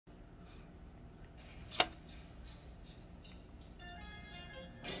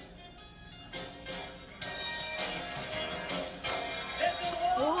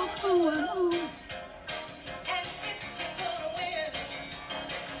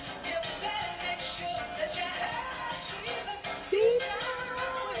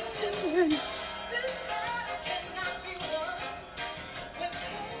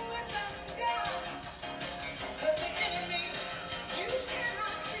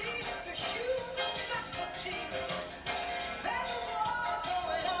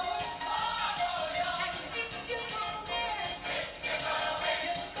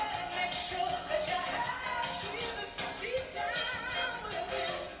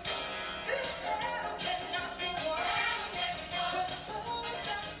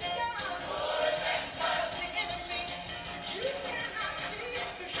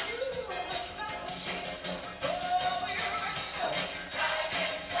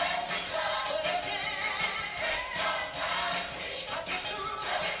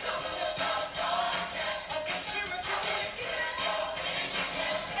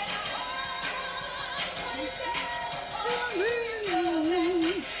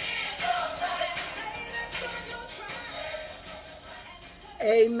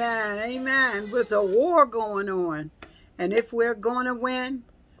Amen. Amen. With a war going on. And if we're going to win,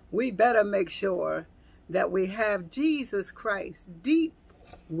 we better make sure that we have Jesus Christ deep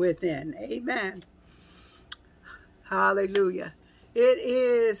within. Amen. Hallelujah. It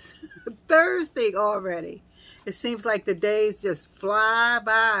is Thursday already. It seems like the days just fly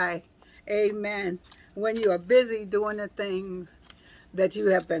by. Amen. When you are busy doing the things that you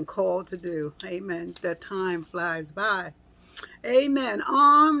have been called to do. Amen. The time flies by. Amen.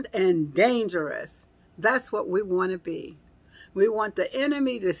 Armed and dangerous. That's what we want to be. We want the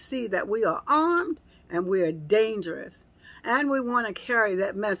enemy to see that we are armed and we are dangerous. And we want to carry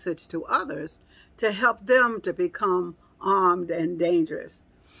that message to others to help them to become armed and dangerous.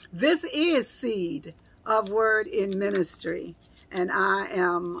 This is Seed of Word in Ministry, and I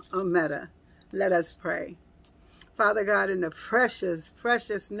am Ametta. Let us pray. Father God, in the precious,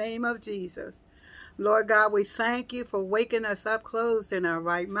 precious name of Jesus, Lord God, we thank you for waking us up clothed in our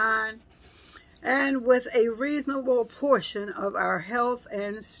right mind and with a reasonable portion of our health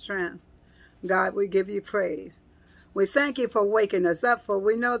and strength. God, we give you praise. We thank you for waking us up, for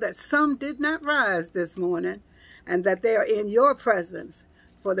we know that some did not rise this morning and that they are in your presence.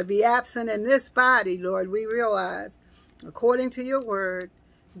 For to be absent in this body, Lord, we realize, according to your word,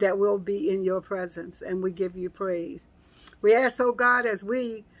 that we'll be in your presence, and we give you praise. We ask, oh God, as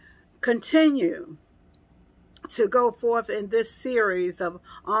we continue to go forth in this series of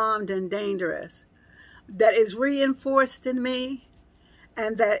Armed and Dangerous, that is reinforced in me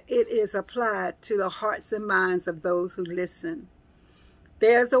and that it is applied to the hearts and minds of those who listen.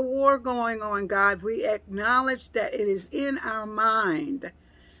 There's a war going on, God. We acknowledge that it is in our mind.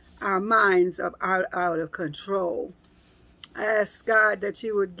 Our minds are out of control. I ask, God, that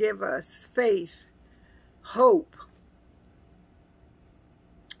you would give us faith, hope,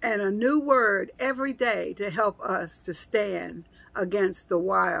 and a new word every day to help us to stand against the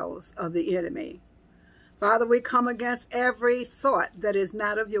wiles of the enemy. Father, we come against every thought that is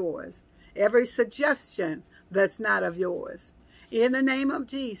not of yours, every suggestion that's not of yours. In the name of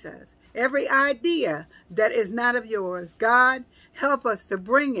Jesus, every idea that is not of yours, God, help us to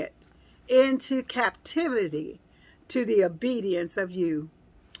bring it into captivity to the obedience of you,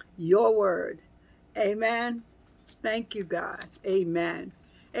 your word. Amen. Thank you, God. Amen.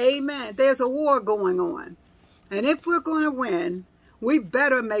 Amen. There's a war going on. And if we're going to win, we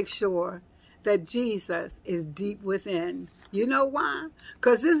better make sure that Jesus is deep within. You know why?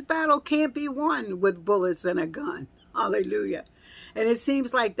 Because this battle can't be won with bullets and a gun. Hallelujah. And it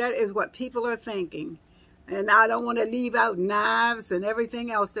seems like that is what people are thinking. And I don't want to leave out knives and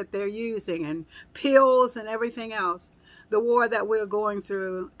everything else that they're using and pills and everything else. The war that we're going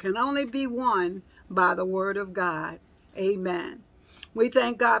through can only be won by the word of God. Amen. We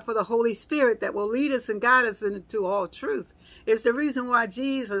thank God for the Holy Spirit that will lead us and guide us into all truth. It's the reason why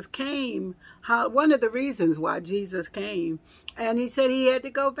Jesus came. One of the reasons why Jesus came. And he said he had to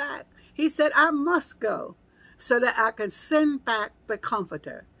go back. He said, I must go so that I can send back the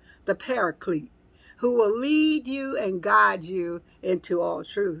Comforter, the Paraclete, who will lead you and guide you into all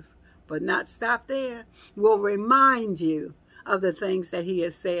truth. But not stop there. Will remind you of the things that he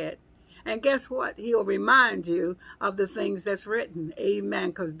has said. And guess what? He'll remind you of the things that's written. Amen.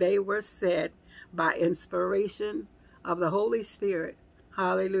 Because they were said by inspiration of the Holy Spirit.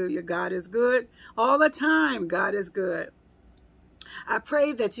 Hallelujah. God is good all the time. God is good. I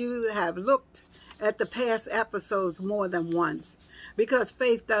pray that you have looked at the past episodes more than once, because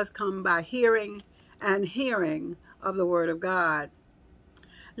faith does come by hearing, and hearing of the word of God.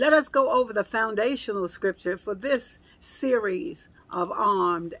 Let us go over the foundational scripture for this series of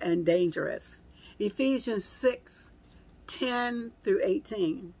Armed and Dangerous. Ephesians 6:10 through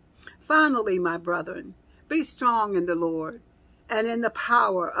 18. Finally, my brethren, be strong in the Lord and in the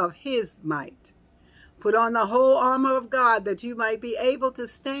power of his might. Put on the whole armor of God, that you might be able to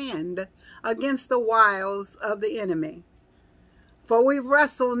stand against the wiles of the enemy. For we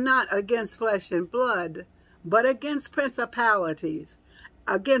wrestle not against flesh and blood, but against principalities,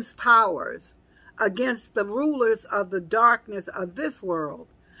 against powers, against the rulers of the darkness of this world,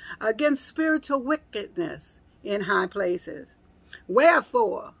 against spiritual wickedness in high places.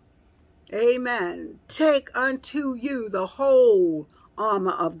 Wherefore, amen, take unto you the whole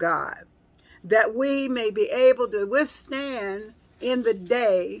armor of God, that we may be able to withstand in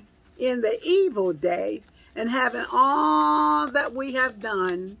the evil day, and having all that we have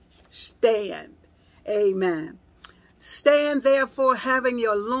done, stand. Amen. Stand therefore, having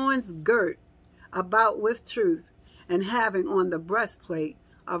your loins girt about with truth, and having on the breastplate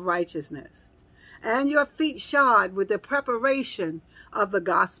of righteousness, and your feet shod with the preparation of the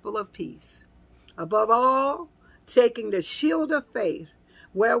gospel of peace. Above all, taking the shield of faith,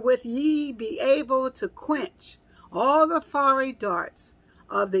 wherewith ye be able to quench all the fiery darts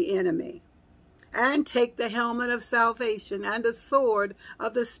of the enemy. And take the helmet of salvation and the sword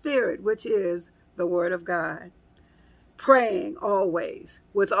of the Spirit, which is the word of God. Praying always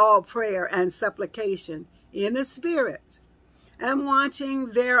with all prayer and supplication in the Spirit, and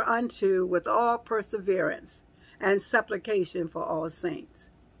watching thereunto with all perseverance and supplication for all saints.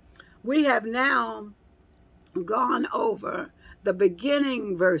 We have now gone over the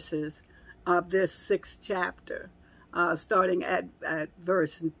beginning verses of this 6th chapter, starting at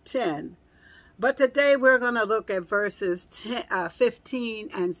verse 10. But today we're going to look at verses 15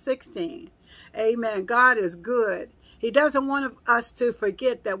 and 16. Amen. God is good. He doesn't want us to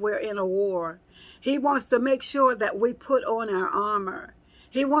forget that we're in a war. He wants to make sure that we put on our armor.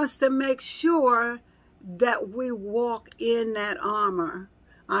 He wants to make sure that we walk in that armor.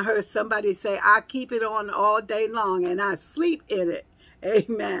 I heard somebody say, I keep it on all day long and I sleep in it.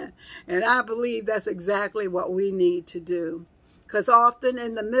 Amen. And I believe that's exactly what we need to do. Because often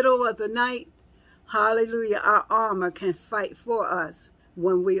in the middle of the night, hallelujah, our armor can fight for us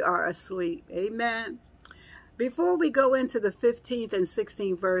when we are asleep. Amen. Before we go into the 15th and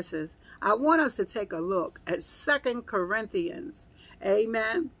 16th verses, I want us to take a look at 2 Corinthians.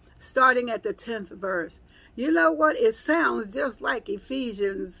 Amen. Starting at the 10th verse. You know what? It sounds just like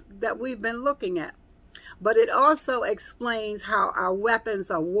Ephesians that we've been looking at. But it also explains how our weapons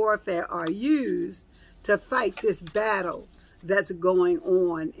of warfare are used to fight this battle that's going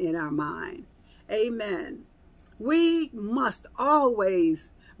on in our mind. Amen. We must always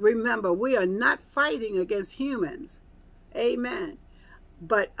remember we are not fighting against humans. Amen.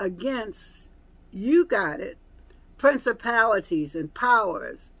 But against, you got it, principalities and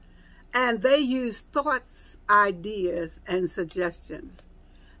powers. And they use thoughts, ideas, and suggestions.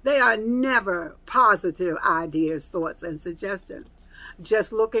 They are never positive ideas, thoughts, and suggestions.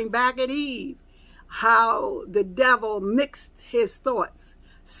 Just looking back at Eve, how the devil mixed his thoughts,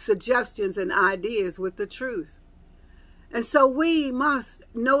 suggestions, and ideas with the truth. And so we must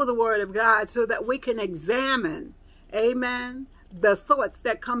know the word of God so that we can examine, amen, the thoughts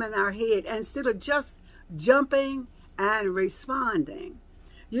that come in our head instead of just jumping and responding.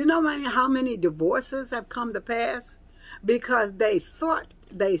 You know how many divorces have come to pass? Because they thought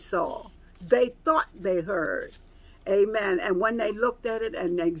they saw, they thought they heard, amen. And when they looked at it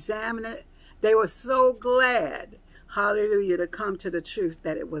and examined it, they were so glad, hallelujah, to come to the truth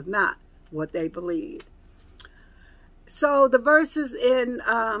that it was not what they believed. So the verses in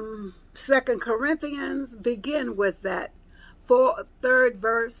 2 Corinthians begin with that 3rd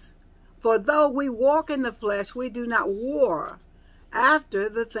verse. For though we walk in the flesh, we do not war after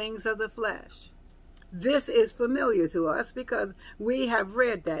the things of the flesh. This is familiar to us because we have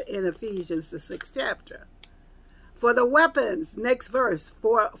read that in Ephesians, the 6th chapter. For the weapons, next verse,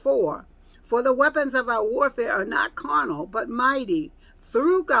 4. For the weapons of our warfare are not carnal, but mighty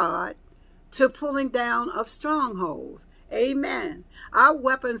through God to pulling down of strongholds. Amen. Our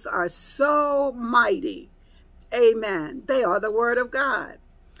weapons are so mighty. Amen. They are the word of God.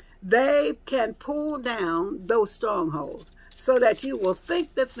 They can pull down those strongholds so that you will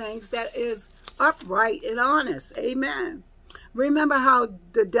think the things that is upright and honest. Amen. Remember how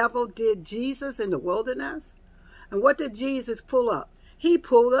the devil did Jesus in the wilderness? And what did Jesus pull up? He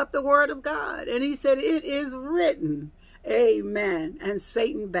pulled up the word of God and he said, it is written. Amen. And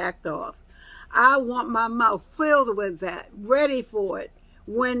Satan backed off. I want my mouth filled with that, ready for it.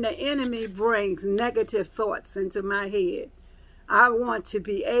 When the enemy brings negative thoughts into my head, I want to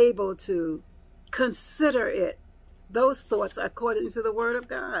be able to consider it, those thoughts according to the word of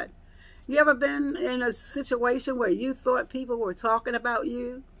God. You ever been in a situation where you thought people were talking about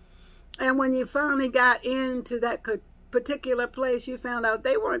you? And when you finally got into that particular place, you found out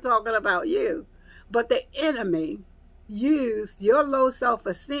they weren't talking about you. But the enemy used your low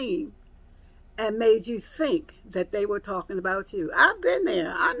self-esteem and made you think that they were talking about you. I've been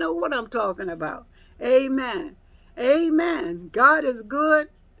there. I know what I'm talking about. Amen. Amen. God is good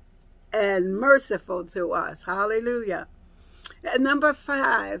and merciful to us. Hallelujah. Number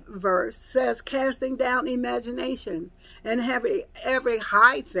 5 verse says, casting down imaginations and every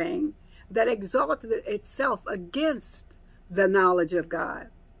high thing that exalted itself against the knowledge of God,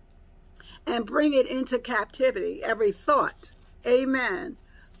 and bring it into captivity, every thought, amen,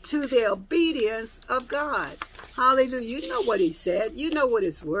 to the obedience of God. Hallelujah. You know what he said. You know what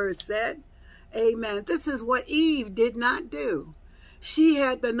his word said. Amen. This is what Eve did not do. She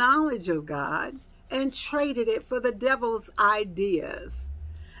had the knowledge of God and traded it for the devil's ideas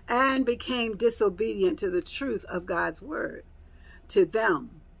and became disobedient to the truth of God's word to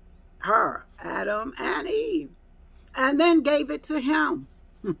them, her, Adam and Eve, and then gave it to him.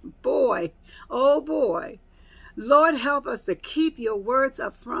 Boy, oh boy. Lord, help us to keep your words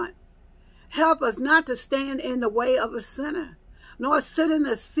up front. Help us not to stand in the way of a sinner, nor sit in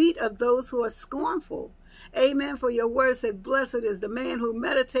the seat of those who are scornful. Amen. For your word said, blessed is the man who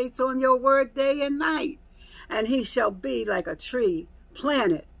meditates on your word day and night, and he shall be like a tree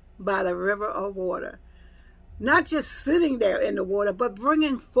planted by the river of water. Not just sitting there in the water, but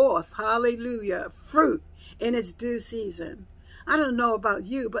bringing forth, hallelujah, fruit in its due season. I don't know about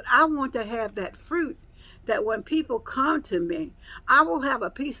you, but I want to have that fruit, that when people come to me, I will have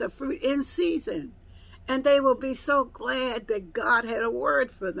a piece of fruit in season, and they will be so glad that God had a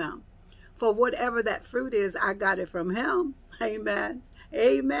word for them. For whatever that fruit is, I got it from him. Amen.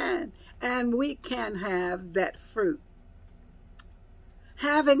 Amen. And we can have that fruit.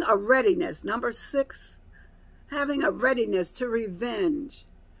 Having a readiness. Number 6, having a readiness to revenge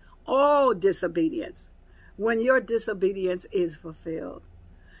all disobedience when your disobedience is fulfilled.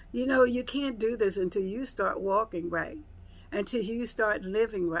 You know, you can't do this until you start walking right, until you start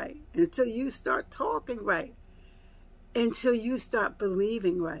living right, until you start talking right, until you start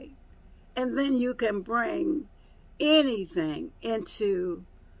believing right. And then you can bring anything into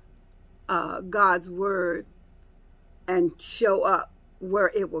God's word and show up where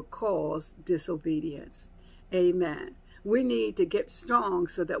it will cause disobedience. Amen. We need to get strong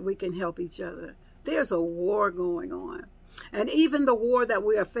so that we can help each other. There's a war going on. And even the war that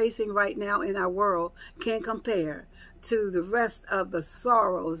we are facing right now in our world can't compare to the rest of the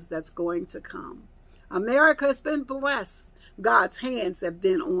sorrows that's going to come. America has been blessed. God's hands have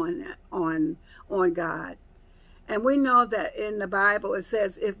been on God. And we know that in the Bible it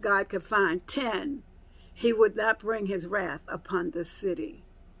says if God could find 10, he would not bring his wrath upon the city.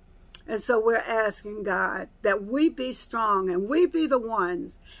 And so we're asking God that we be strong and we be the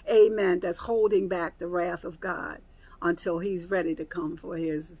ones, amen, that's holding back the wrath of God until he's ready to come for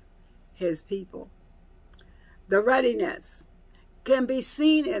his people. The readiness can be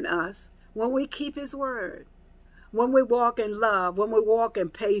seen in us when we keep his word, when we walk in love, when we walk in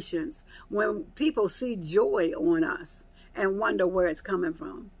patience, when people see joy on us and wonder where it's coming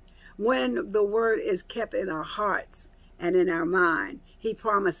from. When the word is kept in our hearts and in our mind, he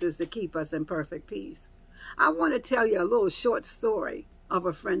promises to keep us in perfect peace. I want to tell you a little short story of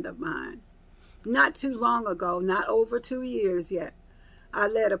a friend of mine. Not too long ago, not over 2 years yet, I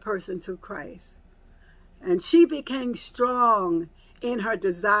led a person to Christ. And she became strong in her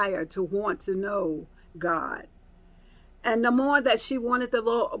desire to want to know God. And the more that she wanted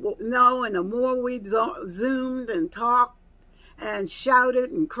to know, and the more we zoomed and talked and shouted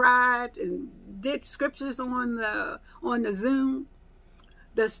and cried and did scriptures on the Zoom,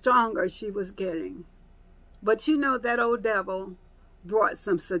 the stronger she was getting. But you know, that old devil brought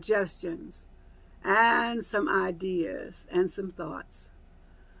some suggestions and some ideas and some thoughts.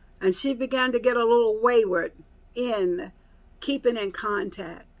 And she began to get a little wayward in keeping in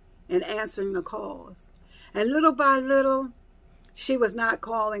contact and answering the calls. And little by little, she was not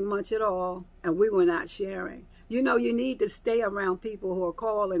calling much at all, and we were not sharing. You know, you need to stay around people who are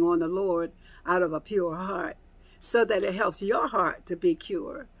calling on the Lord out of a pure heart, so that it helps your heart to be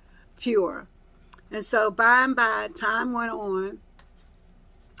pure. And so by and by, time went on,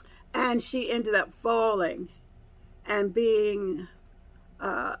 and she ended up falling and being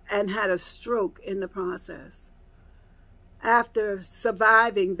and had a stroke in the process. After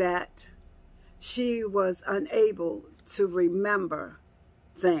surviving that, she was unable to remember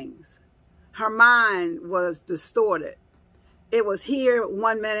things. Her mind was distorted. It was here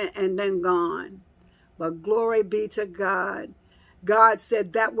 1 minute and then gone. But glory be to God. God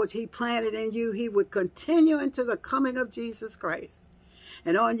said that which he planted in you, he would continue into the coming of Jesus Christ.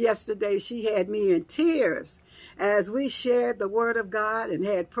 And on yesterday, she had me in tears as we shared the word of God and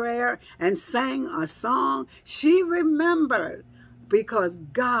had prayer and sang a song. She remembered, because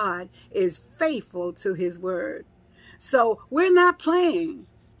God is faithful to his word. So we're not playing.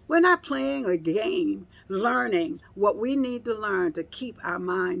 We're not playing a game, learning what we need to learn to keep our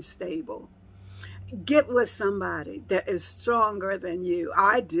minds stable. Get with somebody that is stronger than you.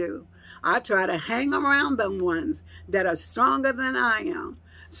 I do. I try to hang around them ones that are stronger than I am,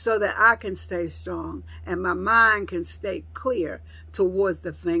 so that I can stay strong and my mind can stay clear towards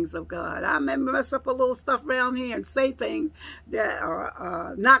the things of God. I may mess up a little stuff around here and say things that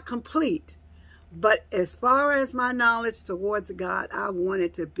are not complete. But as far as my knowledge towards God, I want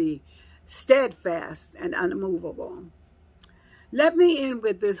it to be steadfast and unmovable. Let me end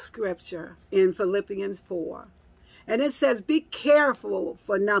with this scripture in Philippians 4. And it says, be careful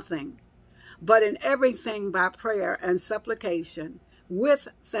for nothing, but in everything by prayer and supplication, with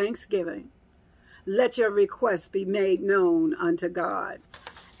thanksgiving, let your requests be made known unto God.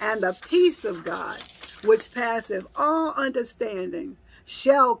 And the peace of God, which passeth all understanding,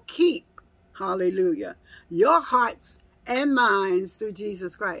 shall keep, hallelujah, your hearts and minds through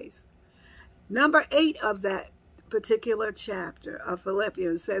Jesus Christ. Number 8 of that particular chapter of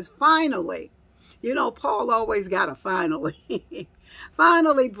Philippians says, finally, you know, Paul always got a finally.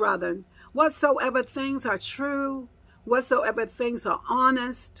 Finally, brethren, whatsoever things are true, whatsoever things are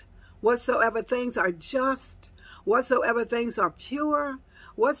honest, whatsoever things are just, whatsoever things are pure,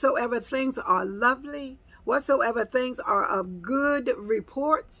 whatsoever things are lovely, whatsoever things are of good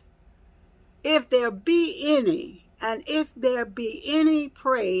report, if there be any, and if there be any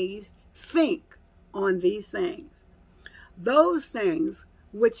praise, think on these things. Those things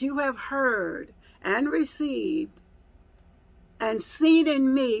which you have heard and received and seen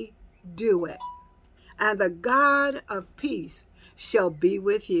in me, do it. And the God of peace shall be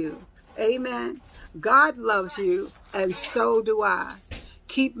with you. Amen. God loves you, and so do I.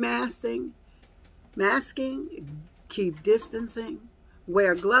 Keep masking, keep distancing,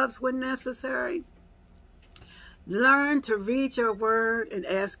 wear gloves when necessary. Learn to read your word and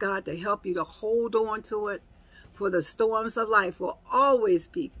ask God to help you to hold on to it, for the storms of life will always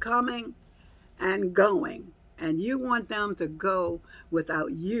be coming and going, and you want them to go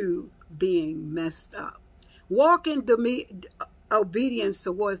without you being messed up. Walk in obedience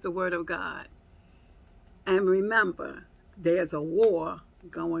towards the word of God. And remember, there's a war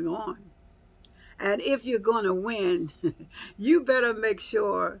going on. And if you're going to win, you better make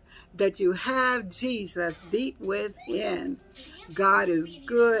sure that you have Jesus deep within. God is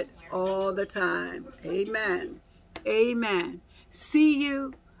good all the time. Amen. Amen. See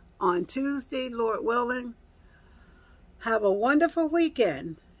you on Tuesday, Lord willing. Have a wonderful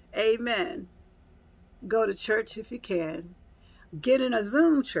weekend. Amen. Go to church if you can. Get in a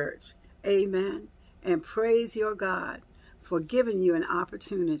Zoom church. Amen. And praise your God for giving you an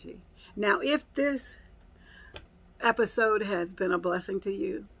opportunity. Now, if this episode has been a blessing to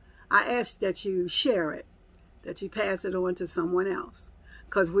you, I ask that you share it, that you pass it on to someone else,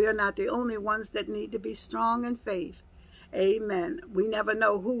 because we are not the only ones that need to be strong in faith. Amen. We never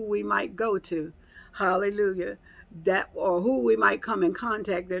know who we might go to. Hallelujah. Or who we might come in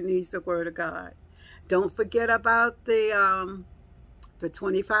contact that needs the word of God. Don't forget about the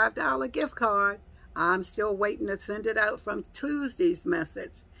 $25 gift card. I'm still waiting to send it out from Tuesday's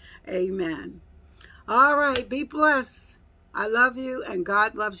message. Amen. All right. Be blessed. I love you, and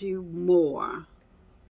God loves you more.